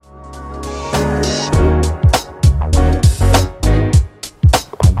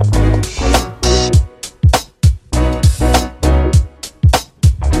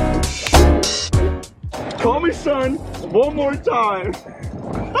One more time.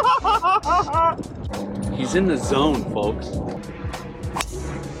 He's in the zone, folks.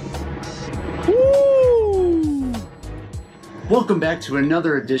 Woo! Welcome back to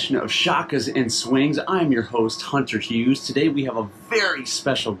another edition of Shakas and Swings. I'm your host, Hunter Hughes. Today we have a very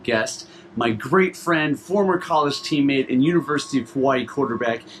special guest, my great friend, former college teammate, and University of Hawaii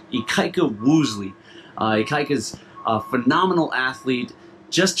quarterback, Ikaika Woolsey. Ikaika's a phenomenal athlete,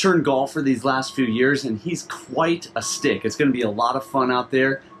 just turned golfer these last few years, and he's quite a stick. It's going to be a lot of fun out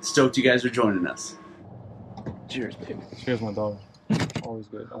there. Stoked you guys are joining us. Cheers, baby. Cheers, my dog. Always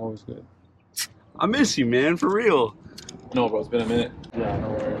good, always good. I miss you, man, for real. No, bro, it's been a minute. Yeah,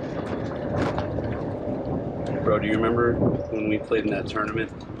 no worries. Bro, do you remember when we played in that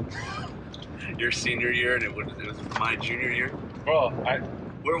tournament? Your senior year, and it was my junior year? Bro,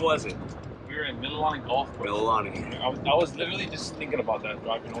 where was it? We were in Mililani Golf Course. Mililani. I was literally just thinking about that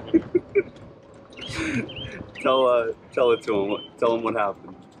driving over there. Tell it to him. Tell him what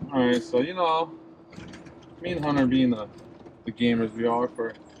happened. All right, so you know, me and Hunter being the gamers we are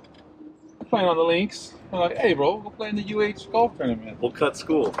for playing on the links. I'm like, hey, bro, we'll play in the UH golf tournament. We'll cut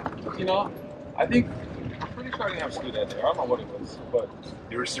school. You know, I'm pretty sure I didn't have school that day. I don't know what it was, but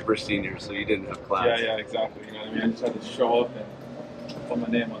you were super senior, so you didn't have class. Yeah, exactly. You know what I mean? I just had to show up and put my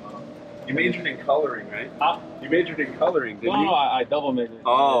name on. You majored in coloring, right? You majored in coloring, didn't you? No, I double majored.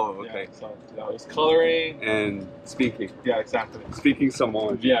 Oh, okay. Yeah, so it was coloring and speaking. Yeah, exactly. Speaking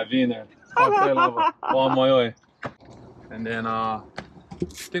Samoan. Yeah, being there. On my way. And then I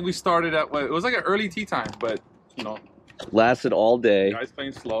think we started at it was like an early tea time, but you know, lasted all day. Guys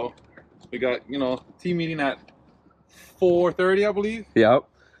playing slow. We got team meeting at 4:30, I believe. Yep.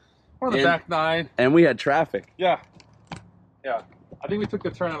 Or the back nine. And we had traffic. Yeah. I think we took the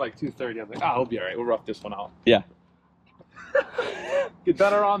turn at like 2:30. I was like, it'll be all right. We'll rough this one out. Yeah. Get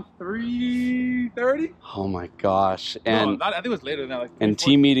done around 3:30. Oh my gosh! And no, I think it was later than that. Like and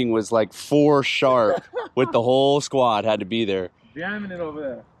team meeting was like 4 sharp, with the whole squad had to be there. Jamming it over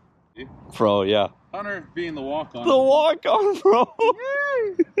there. Bro, yeah. Hunter being the walk-on. The walk-on, bro.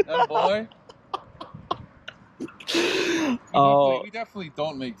 That boy. We definitely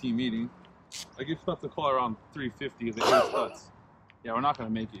don't make team meeting. Like you're supposed to call around 3:50 as it starts. Yeah, we're not gonna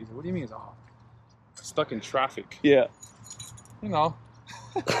make it. He said, what do you mean? Stuck in traffic. Yeah. You know.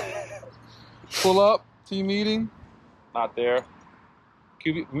 Pull up, team meeting. Not there.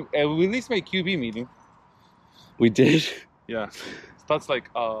 QB. We at least made QB meeting. We did. Yeah. That's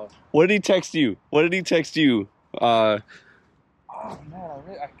like. What did he text you? Oh man,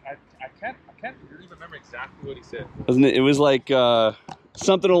 I can't really remember exactly what he said. Wasn't it? It was like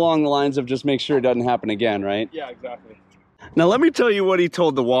something along the lines of just make sure it doesn't happen again, right? Yeah, exactly. Now let me tell you what he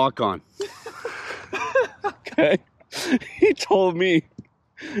told the walk-on. Okay. He told me,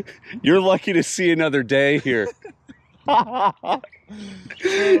 "You're lucky to see another day here."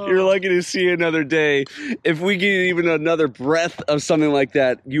 You're lucky to see another day. If we get even another breath of something like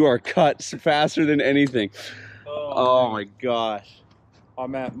that, you are cut faster than anything. Oh my gosh. Oh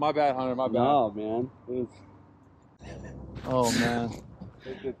man, my bad, Hunter. My bad. No, man. Oh man.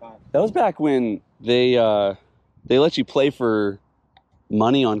 That was back when they let you play for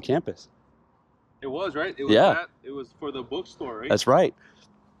money on campus. It was, right? It was it was for the bookstore, right? That's right.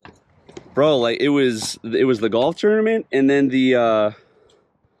 Bro, like it was the golf tournament and then the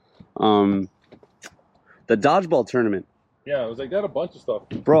dodgeball tournament. Yeah, it was like that, a bunch of stuff.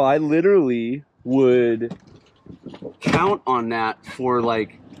 Bro, I literally would count on that for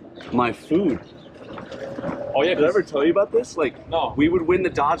like my food. Oh yeah, did I ever tell you about this? Like, no. We would win the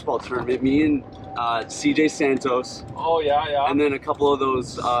dodgeball tournament, me and CJ Santos. Oh yeah. And then a couple of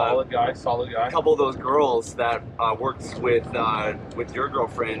those solid guy. A couple of those girls that worked with your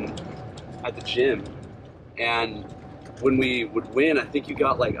girlfriend at the gym. And when we would win, I think you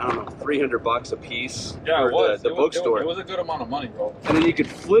got like, I don't know, $300 a piece for the bookstore. It was a good amount of money, bro. And then you could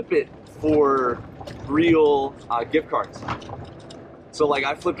flip it for real gift cards. So like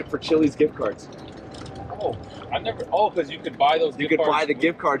I flipped it for Chili's gift cards. Oh, I never. Oh, because you could buy those. You could buy the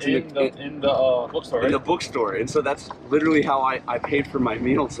gift cards in the bookstore. Right? In the bookstore, and so that's literally how I paid for my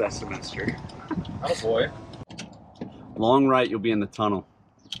meals that semester. Oh boy. Long right, you'll be in the tunnel.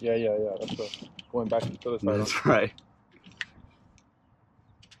 Yeah. That's going back to the other side. That's right.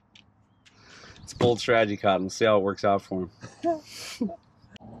 It's bold strategy, Cotton. We'll see how it works out for him.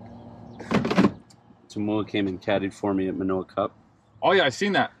 Tamua came and caddied for me at Manoa Cup. Oh yeah, I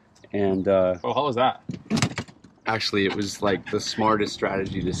seen that. And how was that? Actually, it was like the smartest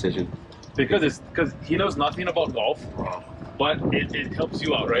strategy decision. Because he knows nothing about golf. but it helps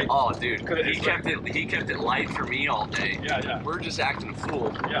you out, right? Oh, dude, he kept it light for me all day. Yeah. We're just acting a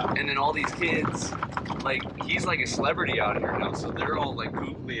fool. Yeah. And then all these kids, like, he's like a celebrity out here now, so they're all like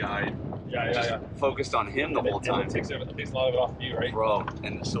googly eyed. Yeah. Focused on him the whole time. It takes a lot of it off of you, right? Bro,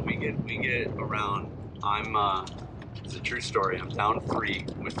 and so we get around. It's a true story. I'm down 3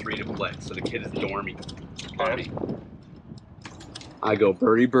 with 3 to play, so the kid is dorming on me. I go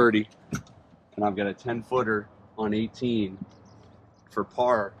birdie, and I've got a 10-footer on 18 for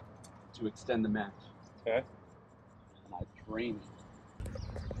par to extend the match. Okay. And I drain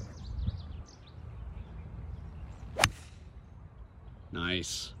it.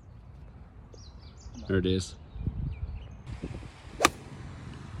 Nice. There it is.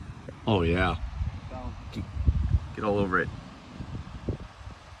 Oh yeah. Get all over it.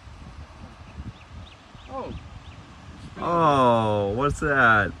 Oh, what's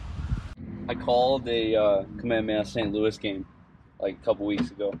that? I called a Kamehameha St. Louis game like a couple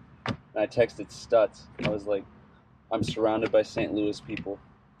weeks ago, and I texted Stutz. I was like, I'm surrounded by St. Louis people.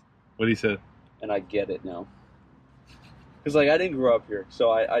 What he said? And I get it now. Because like I didn't grow up here,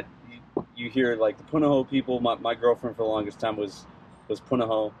 so you hear like the Punahou people. My girlfriend for the longest time was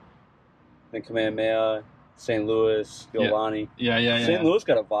Punahou, then Kamehameha, St. Louis, Yolani. Yeah. St. Louis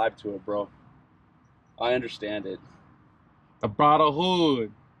got a vibe to it, bro. I understand it. The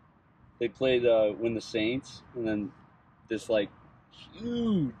brotherhood. They played Win the Saints, and then this like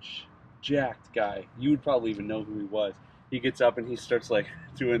huge jacked guy. You would probably even know who he was. He gets up and he starts like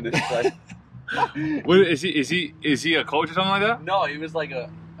doing this like. What, is he a coach or something like that? No, he was like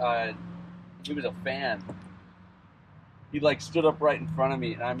he was a fan. He like stood up right in front of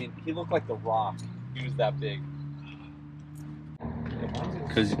me, and I mean, he looked like The Rock. He was that big.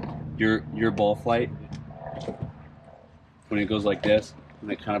 Because your ball flight, when it goes like this,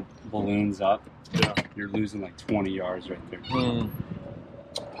 and it kind of balloons up, you're losing like 20 yards right there. What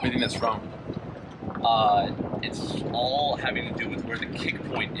do you think that's from? It's all having to do with where the kick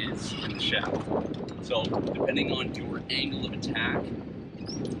point is in the shaft. So depending on your angle of attack,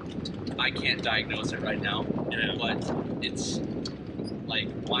 I can't diagnose it right now, but it's like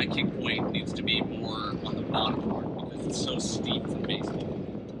my kick point needs to be more on the bottom part because it's so steep for baseball.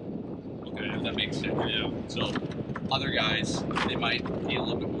 Okay, if that makes sense. Yeah. So other guys, they might be a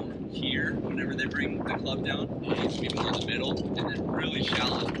little bit more here whenever they bring the club down. It needs to be more in the middle, and then really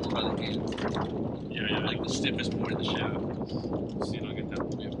shallow is more by the hands. Yeah. Like the stiffest point of the shaft. So you don't get that.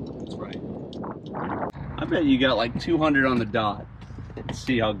 Yeah, that's right. I bet you got like 200 on the dot. Let's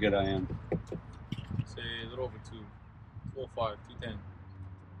see how good I am. Say a little over 2. 205, 210.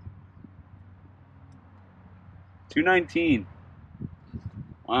 219.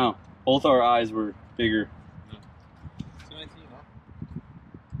 Wow. Both our eyes were bigger. 219, huh?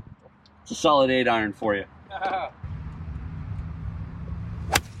 It's a solid 8 iron for you. Little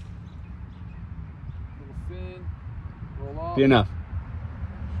fin, roll up. Be enough.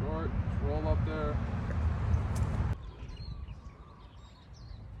 Short, roll up there.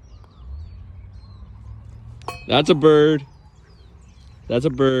 That's a bird. That's a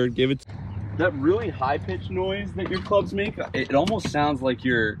bird. Give it. That really high-pitched noise that your clubs make, it almost sounds like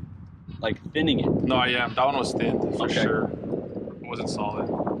you're like thinning it. No, yeah, that one was thin for sure. It wasn't solid.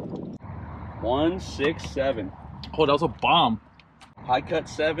 167. Oh, that was a bomb. High cut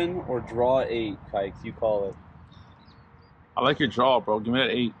 7 or draw 8, Kikes, you call it. I like your draw, bro. Give me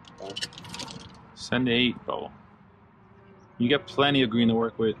that 8. Send the 8, bro. You get plenty of green to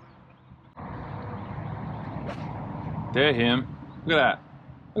work with. There, him. Look at that.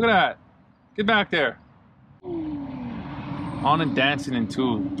 Look at that. Get back there. On and dancing in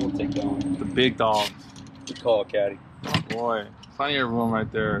 2. We'll take that one. The big dogs. Good call, Caddy. Oh, boy. Plenty of room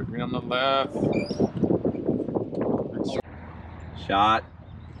right there. Green on the left. Shot.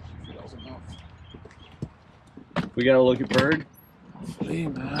 We got to look at bird. Hopefully,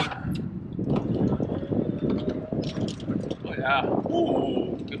 man. Oh, yeah.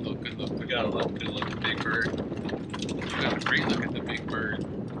 Ooh. Good look, good look. We got a look. Good look at the big bird. We got a great look at the big bird.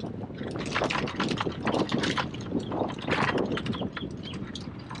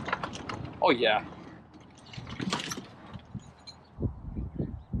 Oh, yeah.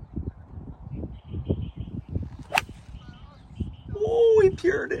 Oh, he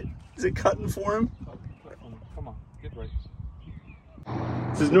pured it. Is it cutting for him? Come on, get right.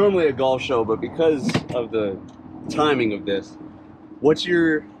 This is normally a golf show, but because of the timing of this, what's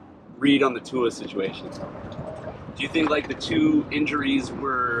your read on the Tua situation? Do you think like the 2 injuries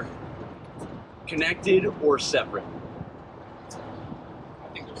were connected or separate? I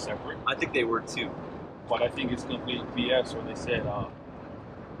think they're separate. I think they were too. But I think it's complete BS when they said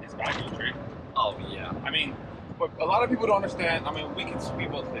his back injury. Oh, yeah. I mean, But a lot of people don't understand. I mean, we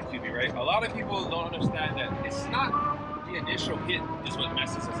both play QB, right? A lot of people don't understand that it's not the initial hit is what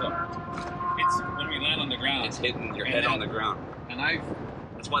messes us up. It's when we land on the ground. It's hitting your head on the ground. And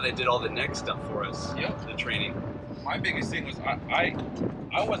that's why they did all the neck stuff for us. Yep. The training. My biggest thing was I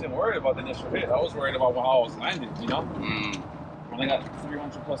wasn't worried about the initial hit. I was worried about how I was landing, you know? When I got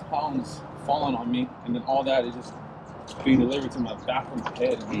 300 plus pounds falling on me, and then all that is just being delivered to my back of my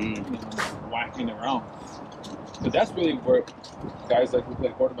head and you know, whacking around. But that's really where guys like who play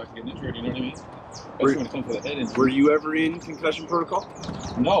quarterback get injured, you know what I mean? Especially when it comes to the head injury. Were you ever in concussion protocol?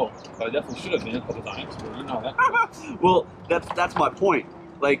 No, but I definitely should have been a couple times. But you know how that goes. Well, that's my point.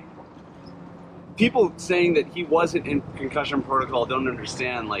 Like, people saying that he wasn't in concussion protocol don't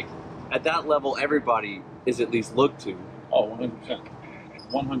understand. Like, at that level, everybody is at least looked to. Oh, 100%.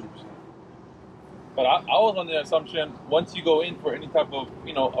 100%. But I was on the assumption once you go in for any type of,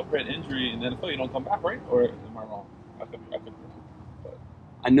 you know, upper head injury in the NFL, you don't come back, right? Or am I wrong? I could but.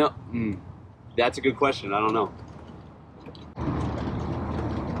 I know. That's a good question. I don't know.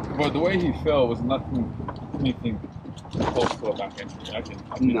 But the way he fell was anything close to a back injury. I can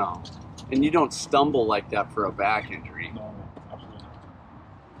no. And you don't stumble like that for a back injury. No, absolutely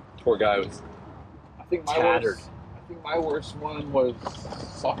not. Poor guy was tattered. I think my worst one was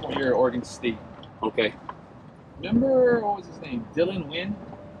sophomore year at Oregon State. Okay. Remember, what was his name? Dylan Wynn?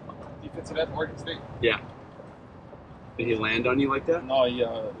 Defensive end at Oregon State? Yeah. Did he land on you like that? No, he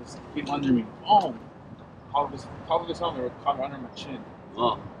came under me. Oh! Top of his helmet caught under my chin.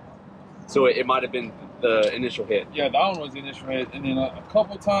 Oh. So it might have been the initial hit. Yeah, that one was the initial hit. And then a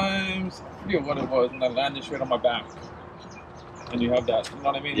couple times, I forget what it was, and I landed straight on my back. And you have that, you know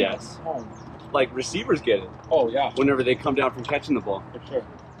what I mean? Yes. Oh. Like receivers get it. Oh, yeah. Whenever they come down from catching the ball. For sure.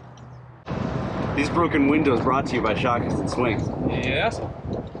 These broken windows brought to you by Shakas Swings. Yes.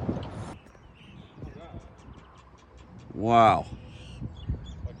 Wow.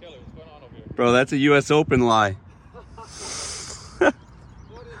 Kelly, what's going on over here? Bro, that's a US Open lie. What in the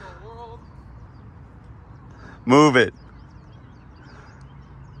world? Move it.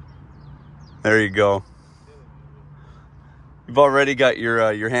 There you go. You've already got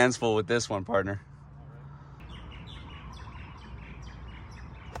your hands full with this one, partner.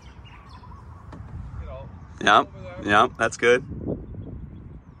 Yep, that's good.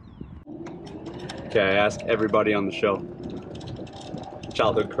 Okay, I asked everybody on the show.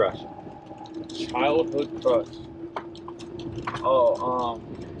 Childhood crush. Childhood crush. Oh,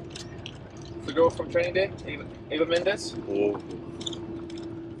 the girl from Training Day, Ava Mendes. Oh.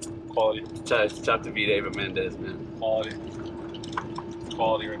 Quality. It's tough to beat Ava Mendes, man. Quality.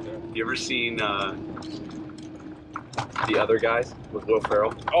 Quality right there. You ever seen The Other Guys with Will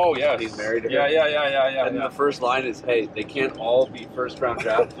Ferrell? Oh, yeah. He's married to her. Yeah. And the first line is, hey, they can't all be first-round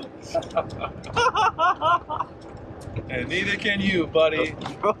draft picks. And neither can you, buddy.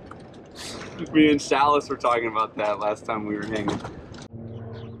 Me and Salas were talking about that last time we were hanging.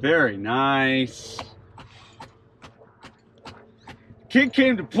 Very nice. Kid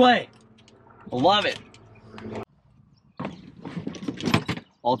came to play. Love it.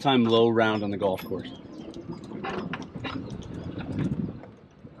 All-time low round on the golf course.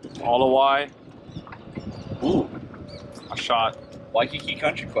 All the why. Ooh. I shot. Waikiki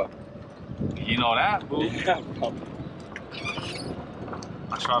Country Club. You know that, boo. Yeah.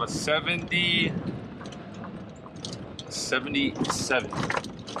 I shot a 77.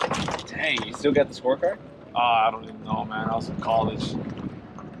 Dang, you still got the scorecard? I don't even know, man. I was in college.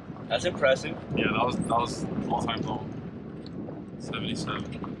 That's impressive. Yeah, that was all-time low.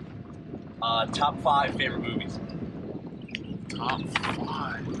 77. Top 5 favorite movies. Top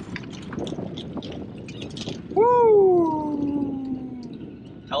 5.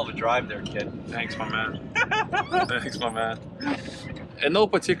 Woo! Hell of a drive there, kid. Thanks, my man. Thanks, my man. In no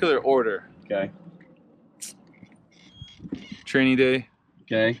particular order. Okay. Training Day.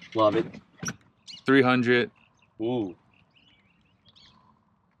 Okay, love it. 300. Ooh.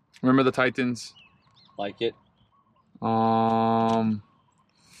 Remember the Titans? Like it.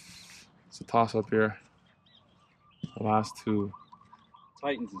 It's a toss up here. The last two.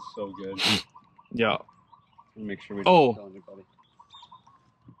 Titans is so good. Yeah. Make sure we don't tell anybody.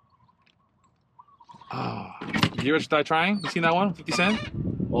 You ever Die Trying? You seen that one? 50 Cent?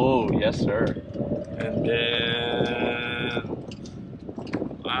 Oh, yes, sir. And then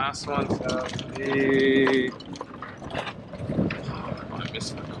last one's gonna be. I'm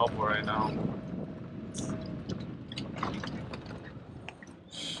missing a couple right now.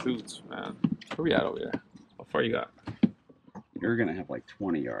 Shoots, man. Where we at over here? How far you got? You're gonna have like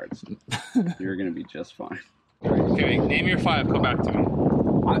 20 yards. You're gonna be just fine. Okay, name your 5. Come back to me.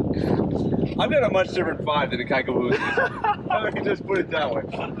 I've got a much different 5 than Ikaika Woolsey. Let me just put it that way.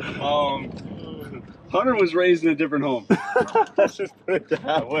 Hunter was raised in a different home. Let's just put it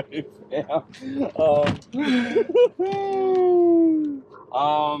that way. Yeah.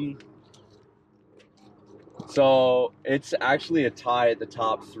 So it's actually a tie at the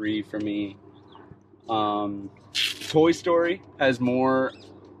top 3 for me. Toy Story has more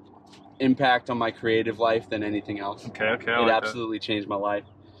impact on my creative life than anything else. Okay, I It like absolutely changed my life.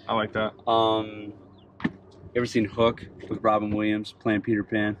 that. I like that. You ever seen Hook with Robin Williams playing Peter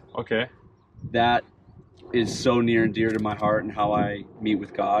Pan? Okay. That is so near and dear to my heart and how I meet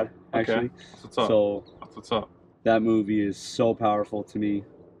with God, actually. Okay. That's what's up. So That's what's up. that movie is so powerful to me.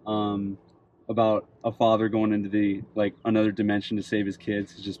 About a father going into another dimension to save his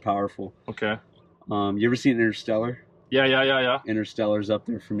kids is just powerful. Okay. You ever seen Interstellar? Yeah. Interstellar's up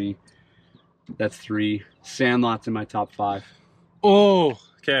there for me. That's 3. Sandlot's in my top 5. Oh,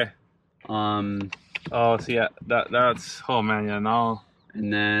 okay. Oh, see, yeah, that's, oh man, yeah, no.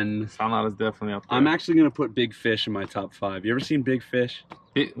 And then Sandlot is definitely up there. I'm actually gonna put Big Fish in my top 5. You ever seen Big Fish?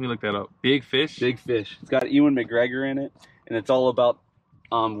 Let me look that up. Big Fish? Big Fish. It's got Ewan McGregor in it, and it's all about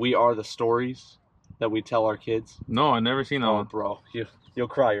we are the stories that we tell our kids. No, I've never seen that one. Bro, you'll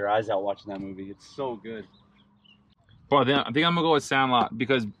cry your eyes out watching that movie. It's so good. Bro, I think I'm gonna go with Sandlot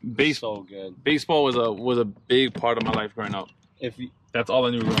because So good. baseball was a big part of my life growing up. That's all I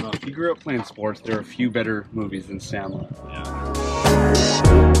knew growing up. If you grew up playing sports, there are a few better movies than Sandlot. Yeah.